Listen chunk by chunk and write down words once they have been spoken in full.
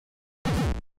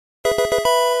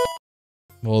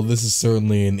Well, this is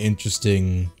certainly an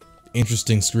interesting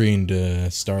screen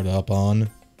to start up on.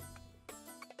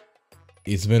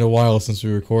 It's been a while since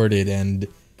we recorded, and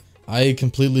I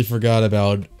completely forgot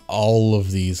about all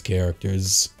of these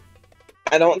characters.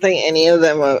 I don't think any of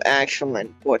them are actual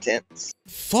importance.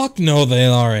 Fuck no, they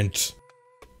aren't.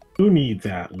 Who needs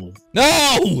Atlas?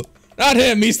 No! Not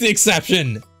him, he's the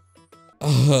exception!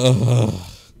 I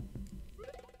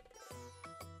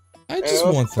just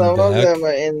want them Some of back. them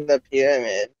are in the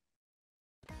pyramid.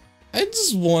 I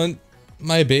just want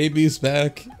my babies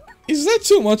back. Is that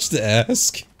too much to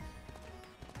ask?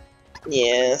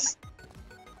 Yes.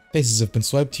 Faces have been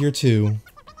swiped here too.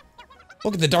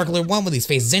 What could the Dark Lord want with these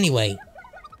faces anyway?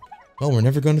 Well, we're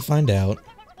never going to find out.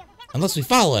 Unless we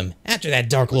follow him after that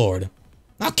Dark Lord.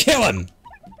 I'll kill him!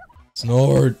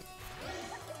 Snort.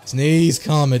 Sneeze,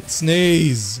 Comet,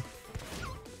 sneeze.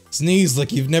 Sneeze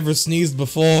like you've never sneezed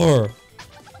before.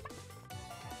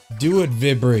 Do it,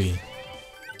 Vibri.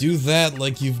 Do that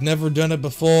like you've never done it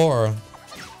before.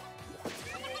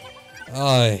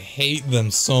 I hate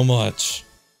them so much.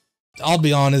 I'll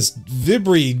be honest,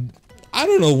 Vibri, I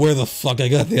don't know where the fuck I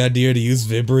got the idea to use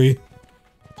Vibri.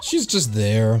 She's just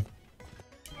there.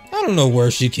 I don't know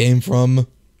where she came from.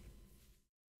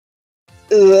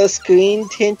 The screen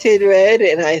tinted red,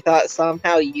 and I thought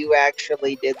somehow you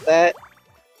actually did that.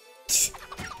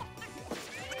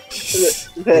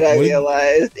 Then I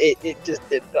realized it just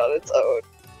did it on its own.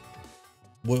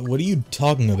 What are you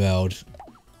talking about?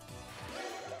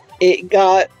 It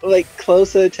got, like,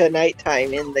 closer to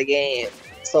nighttime in the game,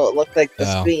 so it looked like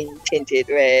the screen tinted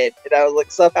red, and I was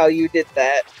like, somehow you did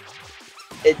that.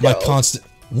 My constant—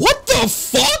 What the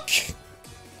fuck?!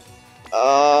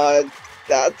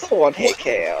 That's a one-hit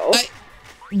KO.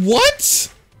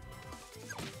 What?!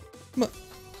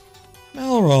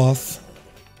 Malroth.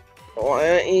 Why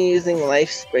aren't you using life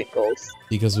sprinkles?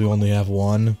 Because we only have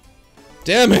one.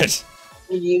 Damn it!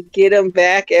 You get them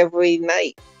back every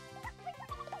night.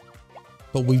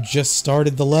 But we just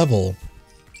started the level.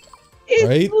 It's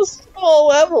right? a small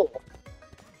level.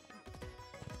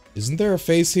 Isn't there a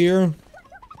face here?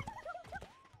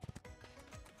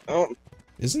 Oh.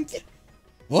 Isn't?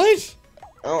 What?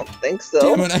 I don't think so.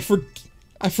 Damn it,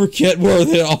 I forget where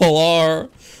they all are.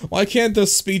 Why can't the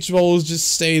speech bubbles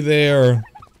just stay there?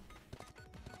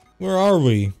 Where are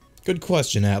we? Good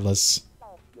question, Atlas.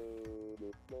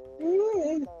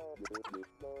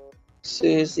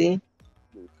 Susie.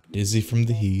 Dizzy from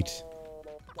the heat.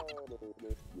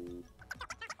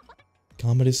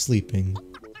 Comet is sleeping.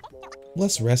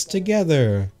 Let's rest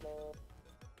together.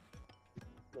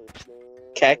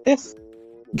 Cactus?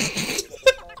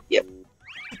 Yep.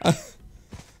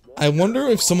 I wonder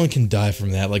if someone can die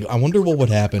from that. Like, I wonder what would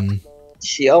happen.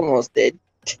 She almost did.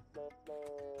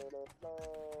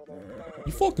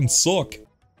 You fucking suck.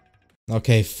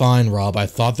 Okay, fine, Rob. I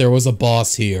thought there was a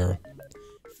boss here.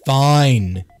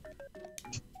 Fine.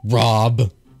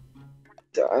 Rob.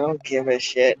 I don't give a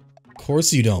shit. Of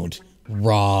course you don't,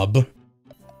 Rob.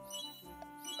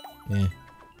 Yeah.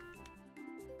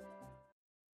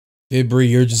 Vibri,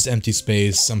 you're just empty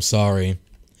space. I'm sorry.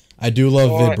 I do love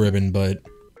Vibribbon, but...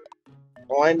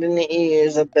 Why didn't you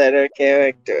use a better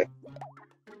character?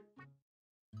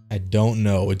 I don't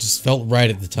know. It just felt right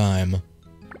at the time.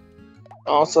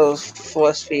 Also,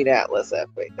 force feed Atlas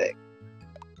everything.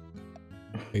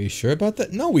 Are you sure about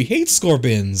that? No, we hate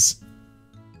scorpions!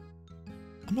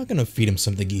 I'm not gonna feed him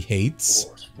something he hates.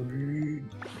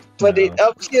 But it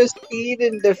ups your speed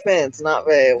and defense not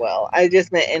very well. I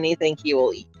just meant anything he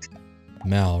will eat.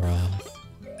 Malroth.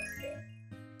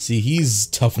 See, he's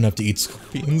tough enough to eat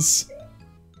scorpions.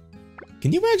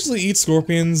 Can you actually eat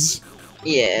scorpions?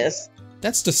 Yes.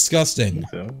 That's disgusting.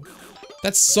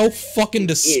 That's so fucking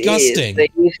disgusting. They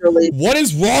usually, what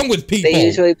is wrong with people? They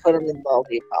usually put them in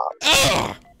lollipops.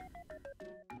 Ugh!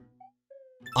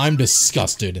 I'm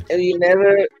disgusted. Have you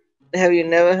never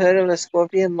heard of a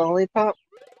scorpion lollipop?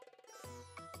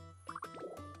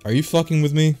 Are you fucking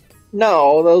with me?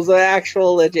 No, those are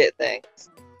actual legit things.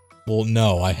 Well,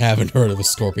 no, I haven't heard of a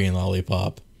scorpion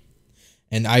lollipop.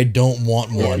 And I don't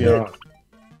want one. Yeah.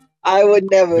 I would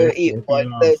never eat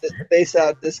one. They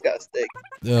sound disgusting.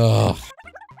 Ugh.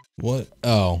 What?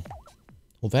 Oh.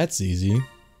 Well, that's easy.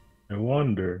 I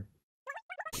wonder.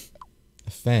 A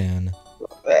fan.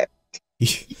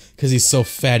 Because he's so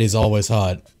fat, he's always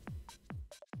hot.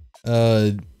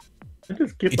 It's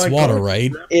water,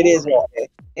 right? It is water.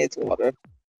 It's water.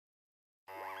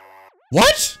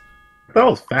 What? That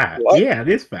was fat. What? Yeah, it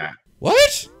is fat.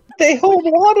 What? They hold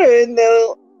water in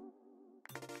the...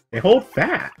 They hold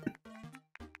fat.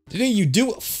 Didn't you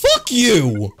do— Fuck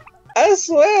you! I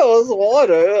swear it was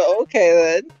water.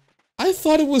 Okay then. I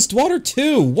thought it was water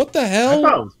too. What the I hell?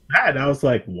 thought it was bad. I was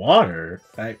like, water?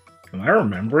 Am I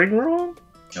remembering wrong?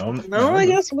 No, I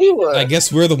guess we were. I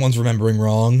guess we're the ones remembering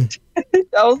wrong.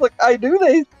 I was like, I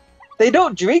knew they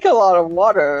don't drink a lot of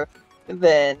water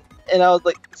then, and I was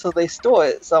like, so they store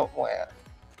it somewhere.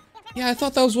 Yeah, I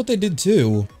thought that was what they did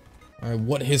too. Alright,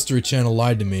 what History Channel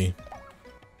lied to me?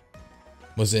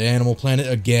 Was it Animal Planet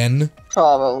again?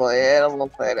 Probably. Animal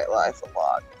Planet lies a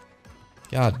lot.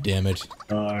 God damn it.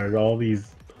 All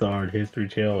these starred History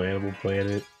Channel, Animal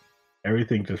Planet,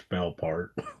 everything just fell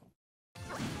apart.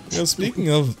 You know, speaking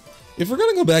of, if we're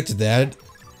gonna go back to that,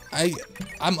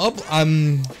 I'm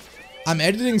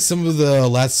editing some of the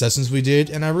last sessions we did,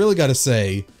 and I really gotta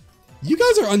say, you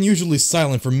guys are unusually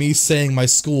silent for me saying my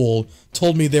school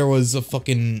told me there was a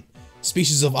fucking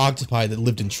species of octopi that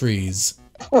lived in trees.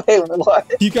 Wait,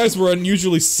 what? You guys were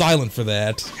unusually silent for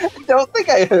that. I don't think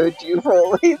I heard you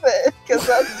fully then, because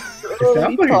that's It really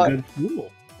sounds like a fun. good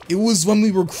school. It was when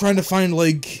we were trying to find,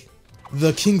 like,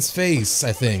 the king's face,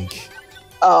 I think.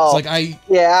 Oh, It's like,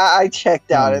 yeah, I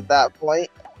checked out at that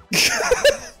point.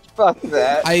 Fuck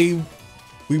that.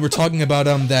 we were talking about,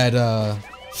 that,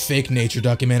 fake nature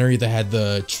documentary that had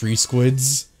the tree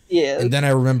squids. Yeah. And then I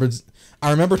remembered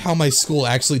how my school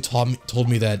actually told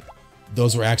me that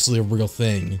those were actually a real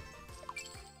thing.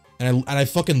 And I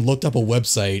fucking looked up a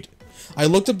website. I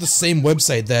looked up the same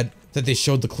website that they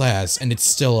showed the class, and it's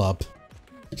still up.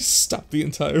 Stop the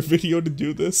entire video to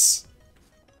do this.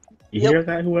 You hear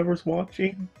that, whoever's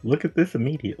watching? Look at this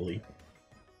immediately.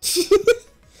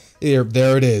 Here,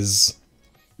 there it is.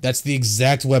 That's the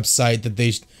exact website that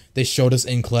they showed us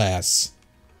in class.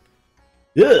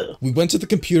 Yeah. We went to the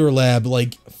computer lab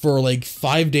for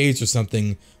 5 days or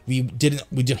something. We did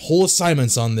whole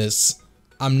assignments on this.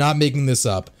 I'm not making this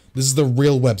up. This is the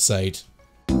real website.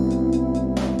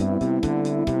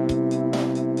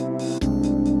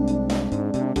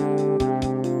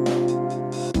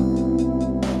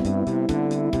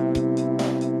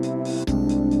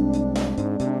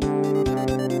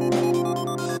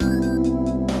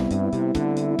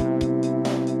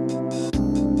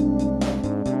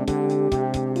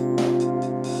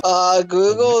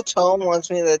 Google Tone wants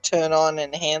me to turn on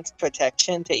enhanced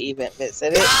protection to even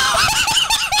visit it.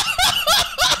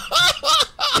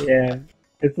 Yeah.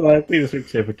 It's likely the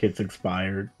certificate's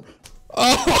expired.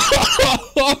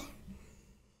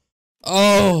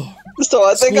 Oh, So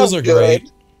I think schools I'm are good.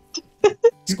 great.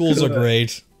 Schools are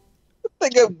great. I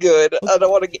think I'm good. I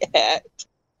don't want to get hacked.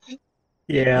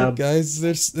 Yeah. Look, guys,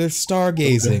 they're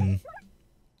stargazing.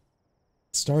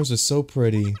 Stars are so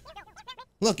pretty.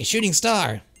 Look, a shooting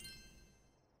star.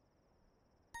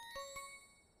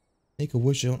 Make a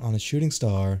wish on a shooting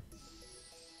star.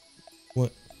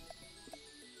 What?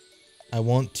 I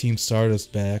want Team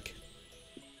Stardust back.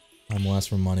 I'm last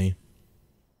for money.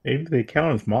 Maybe they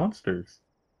count as monsters.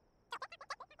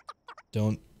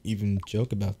 Don't even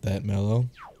joke about that, Mello.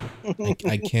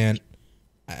 I can't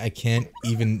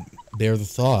even bear the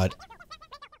thought.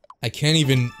 I can't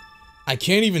even,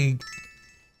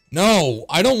 no,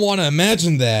 I don't want to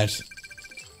imagine that.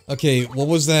 Okay, what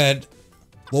was that,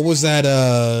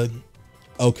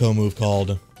 Oko move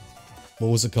called? What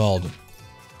was it called?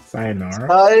 Sayonara?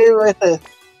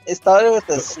 It started with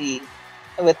a C,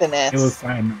 with an S. It was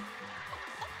Sayonara.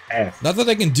 S. Not that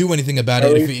I can do anything about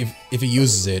it if it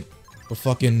uses it, but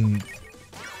fucking,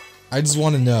 I just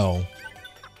want to know.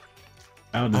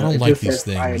 I don't know. I don't It like just these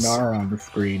said things. Sayonara on the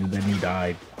screen and then he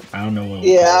died. I don't know what it was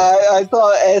Yeah, called. I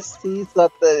thought ST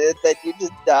something that you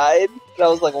just died. And I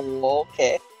was like, well,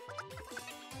 okay.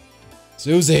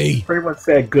 Susie, Pretty much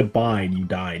said goodbye and you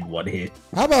died one hit.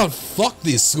 how about fuck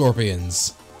these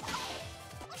scorpions?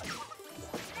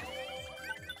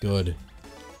 Good.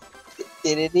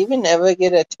 Did it even ever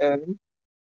get a turn?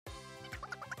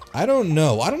 I don't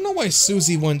know. I don't know why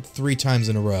Susie went 3 times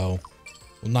in a row.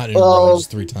 Well, not in a row, just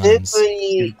 3 times.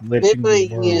 Vibri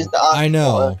used Encore. I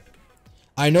know.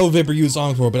 I know Vibber used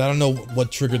Encore, but I don't know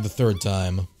what triggered the 3rd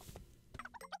time.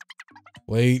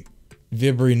 Wait.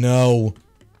 Vibri, no.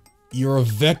 You're a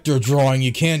vector drawing.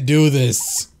 You can't do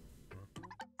this.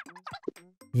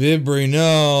 Vibri,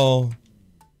 no.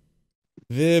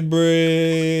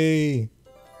 Vibri.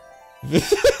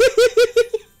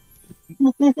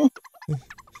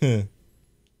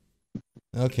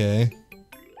 Okay.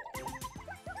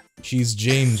 She's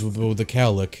James with the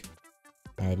cowlick.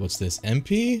 Alright, what's this?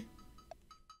 MP?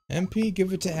 MP,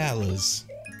 give it to Atlas.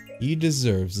 He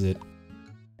deserves it.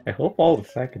 I hope all the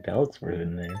psychedelics were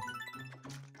in there.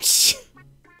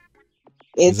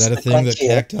 Is that a thing that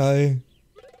cacti?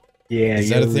 Yeah, Is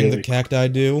that a thing that cacti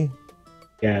do?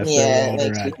 Yeah, Yeah, it water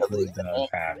makes you actually really does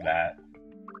have that.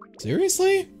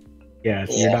 Seriously? Yeah,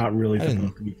 so Yeah. you're not really I didn't-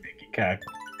 supposed to be taking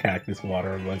cactus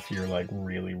water unless you're like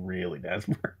really, really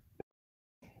desperate.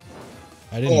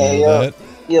 I didn't Yeah, know that.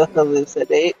 you'll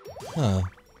hallucinate. Huh.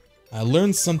 I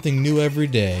learn something new every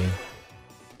day.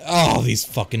 Oh, these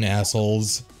fucking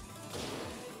assholes.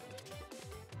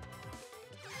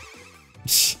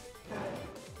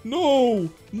 No!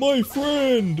 My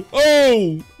friend!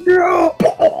 Oh!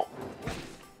 No!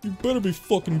 You better be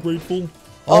fucking grateful.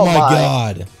 Oh Oh my my.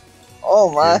 god.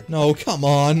 Oh my. No, come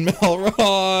on,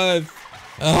 Melroth!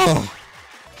 Ugh.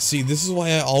 See, this is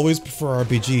why I always prefer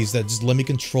RPGs that just let me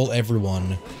control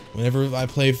everyone. Whenever I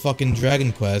play fucking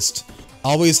Dragon Quest,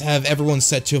 I always have everyone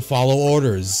set to follow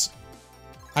orders.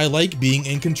 I like being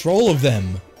in control of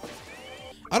them.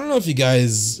 I don't know if you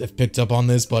guys have picked up on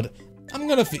this, but I'm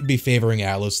gonna be favoring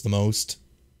Atlas the most.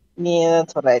 Yeah,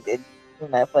 that's what I did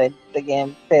when I played the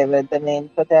game. Favored the main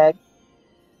protag.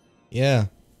 Yeah.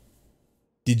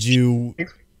 Did you,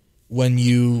 when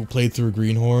you played through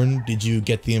Greenhorn, did you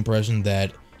get the impression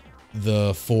that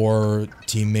the 4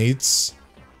 teammates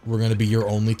were gonna be your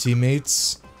only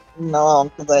teammates? No,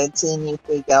 because I had seen you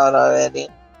freak out already.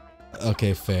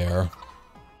 Okay, fair.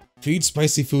 Feed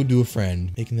spicy food to a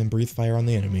friend, making them breathe fire on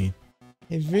the enemy.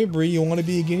 Hey Vibri, you wanna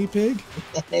be a guinea pig?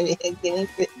 Maybe a guinea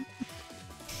pig.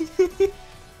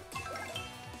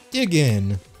 Dig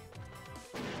in.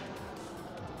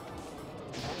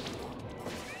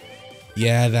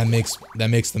 Yeah, that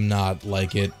makes them not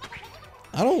like it.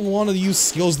 I don't want to use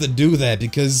skills that do that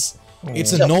because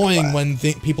it's annoying when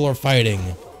people are fighting.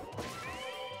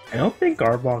 I don't think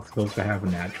Arbok's supposed to have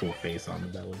an actual face on the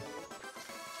belly.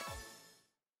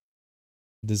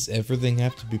 Does everything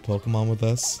have to be Pokemon with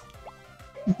us?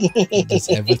 Does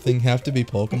everything have to be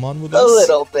Pokemon with us? A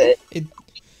little bit.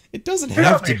 It doesn't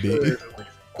have to be.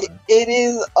 It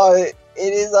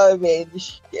is our main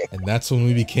shtick. And that's when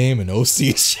we became an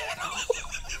OC channel.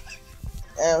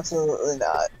 Absolutely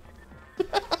not.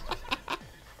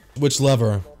 Which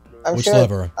lever? Which sure,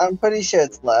 lever? I'm pretty sure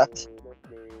it's left.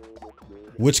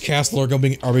 Which castle are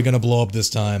we gonna blow up this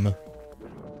time?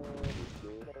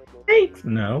 Thanks.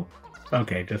 No.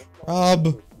 Okay, just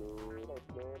Rob.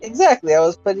 Exactly, I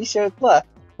was pretty sure it's left.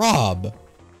 Rob.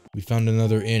 We found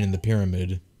another inn in the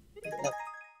pyramid.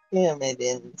 Pyramid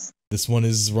inns. This one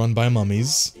is run by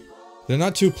mummies. They're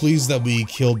not too pleased that we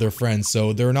killed their friends,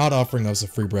 so they're not offering us a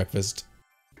free breakfast.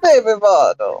 Baby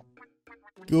bottle.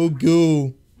 Goo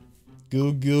goo.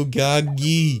 Goo goo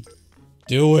gaggy.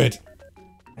 Do it.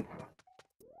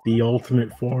 the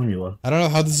ultimate formula. I don't know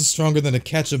how this is stronger than a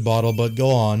ketchup bottle, but go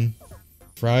on.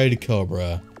 Fried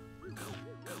Cobra.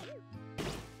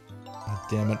 God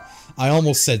damn it. I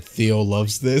almost said Theo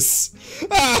loves this.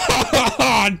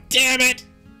 Ah, damn it!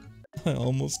 I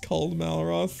almost called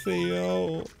Malroth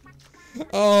Theo.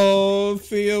 Oh,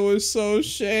 Theo is so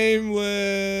shameless.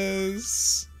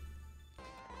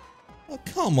 Oh,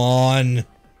 come on.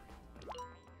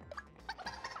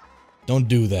 Don't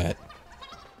do that.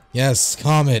 Yes,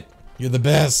 Comet, you're the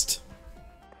best.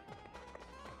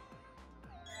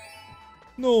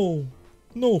 No,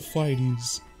 no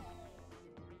fighties.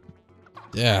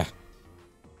 Yeah.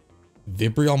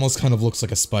 Vibri almost kind of looks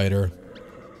like a spider.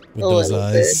 With those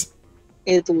eyes. Bit.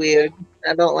 It's weird.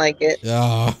 I don't like it.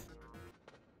 Yeah.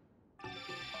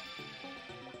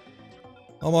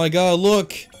 Oh my god,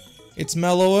 look! It's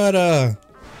Meloetta!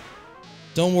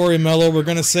 Don't worry, Mello, we're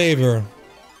gonna save her.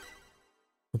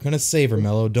 We're gonna save her,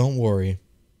 Mello, don't worry.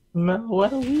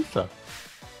 What a Lisa.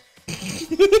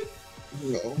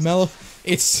 No. Mello,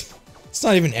 it's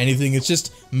not even anything, it's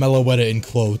just Meloetta in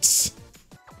quotes.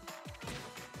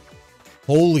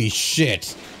 Holy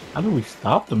shit. How do we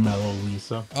stop the Mellow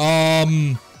Lisa?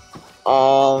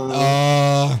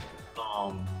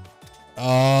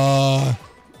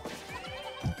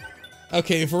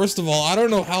 Okay, first of all, I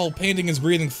don't know how painting is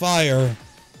breathing fire.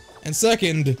 And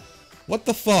second, what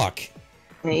the fuck?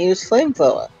 Use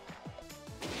flamethrower.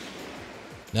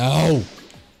 No!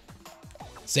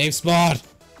 Safe spot!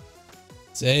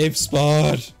 Safe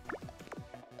spot!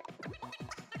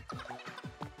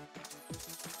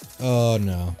 Oh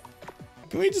no.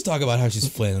 Can we just talk about how she's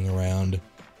flailing around?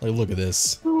 Like, look at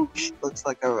this. Looks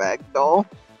like a ragdoll.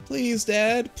 Please,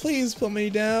 Dad, please put me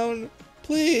down.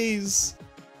 Please.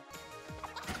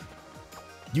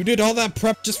 You did all that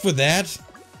prep just for that?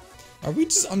 Are we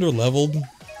just underleveled?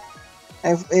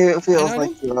 It feels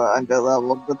like you're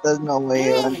underleveled, but there's no way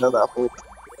you're underleveled.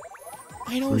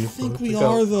 I don't think we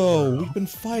are, though. We've been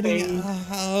fighting.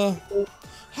 How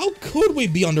could we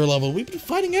be underleveled? We've been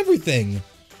fighting everything.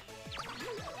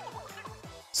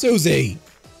 Susie!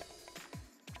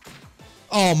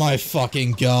 Oh my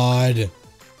fucking god.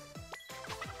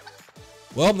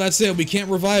 Well, that's it. We can't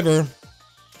revive her.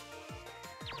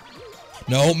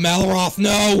 No, Malroth,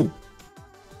 no!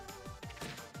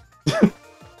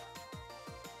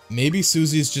 Maybe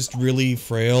Susie's just really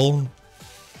frail.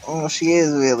 Oh, she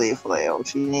is really frail.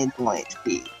 She needs more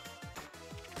HP.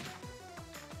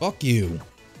 Fuck you.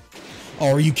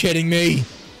 Oh, are you kidding me?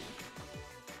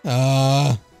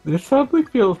 This something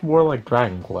feels more like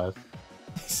Dragon Quest.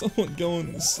 Someone go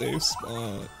in the safe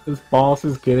spot. This boss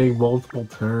is getting multiple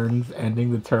turns,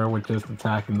 ending the turn with just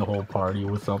attacking the whole party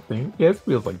with something. Yeah, it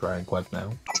feels like Dragon Quest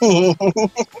now.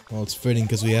 Well, it's fitting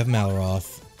because we have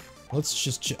Malroth. Let's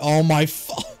just oh my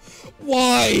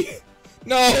why?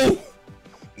 No!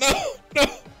 No! No!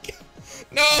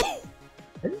 No!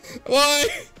 Why?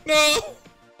 No!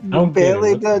 You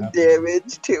barely done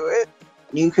damage to it.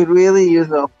 You could really use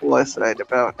a force right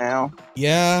about now.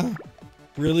 Yeah,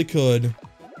 really could.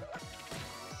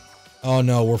 Oh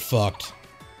no, we're fucked.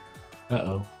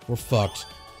 Uh-oh. We're fucked.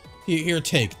 Here,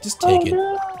 just take it.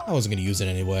 No. I wasn't gonna use it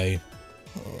anyway.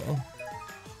 Oh.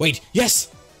 Wait,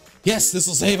 yes! Yes, this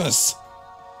will save us!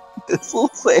 This will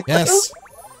save Yes! us.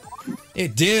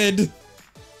 It did!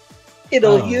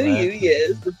 It'll heal you,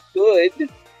 yes. It's good.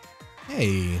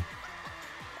 Hey.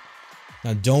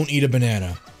 Now don't eat a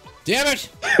banana. Damn it!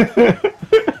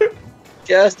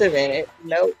 Just a minute.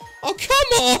 Nope. Oh,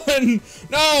 come on!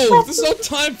 No! There's no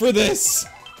time for this!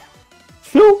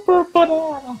 Super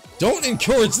banana! Don't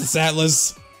encourage this,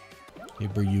 Atlas!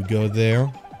 Maybe you go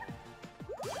there.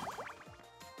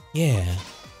 Yeah.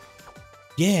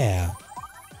 Yeah.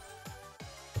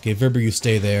 Okay, Vibber, you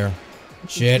stay there.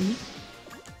 Shit.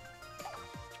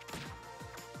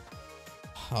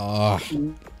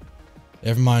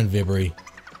 Never mind, Vibri.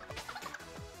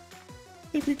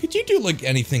 Vibri, could you do, like,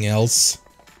 anything else?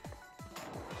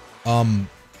 Aww.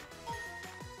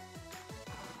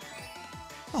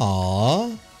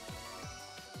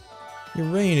 Your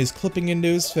rain is clipping into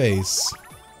his face.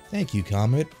 Thank you,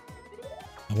 Comet.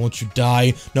 I want you to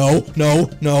die. No, no,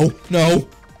 no, no!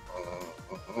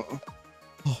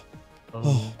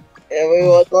 Oh.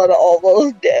 Everyone's on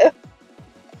almost death.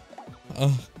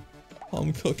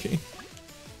 I'm cooking.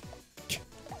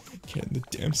 Get in the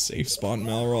damn safe spot,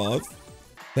 Malroth.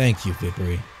 Thank you,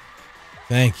 Vibri.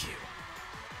 Thank you.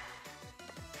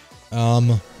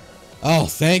 Oh,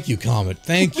 thank you, Comet.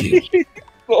 Thank you.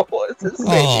 What was this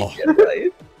Oh.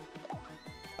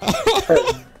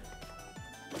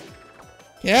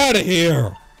 Get out of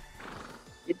here!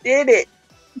 You did it.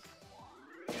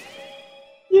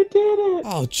 You did it!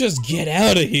 Oh, just get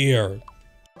out of here!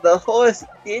 The horse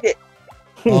did it.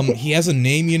 He has a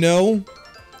name, you know?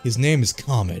 His name is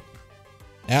Comet.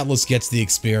 Atlas gets the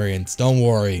experience, don't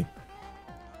worry.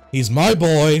 He's my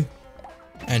boy,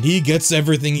 and he gets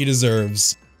everything he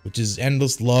deserves, which is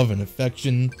endless love and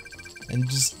affection, and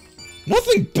just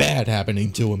nothing bad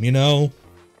happening to him, you know?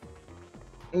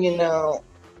 You know,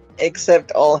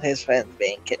 except all his friends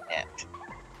being kidnapped.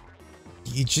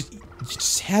 You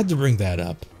just had to bring that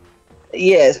up.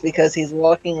 Yes, because he's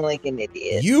walking like an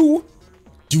idiot. You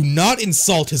do not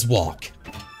insult his walk.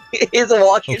 He's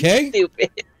walking Okay? stupid.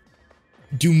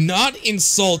 Do not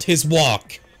insult his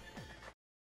walk.